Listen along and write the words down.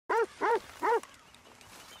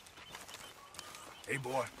Hey,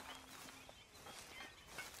 boy.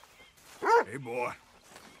 Hey, boy.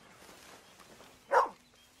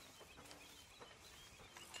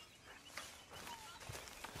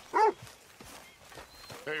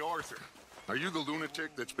 Hey, Arthur. Are you the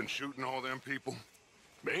lunatic that's been shooting all them people?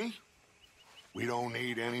 Me? We don't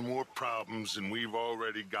need any more problems than we've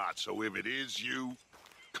already got, so if it is you,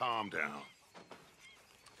 calm down.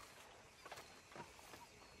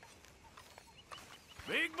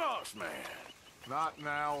 Big boss man. Not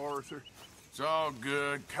now, Arthur. It's all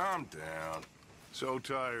good. Calm down. So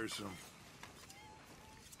tiresome.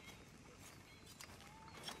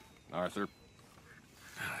 Arthur.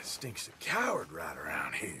 It stinks of coward right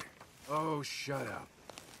around here. Oh, shut up.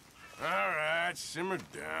 All right, simmer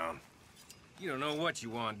down. You don't know what you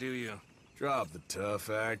want, do you? Drop the tough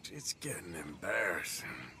act. It's getting embarrassing.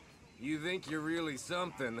 You think you're really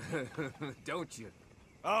something, don't you?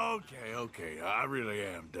 Okay. I really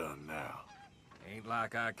am done now. Ain't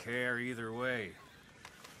like I care either way.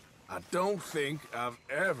 I don't think I've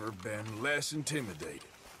ever been less intimidated.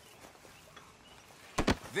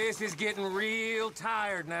 This is getting real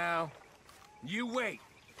tired now. You wait.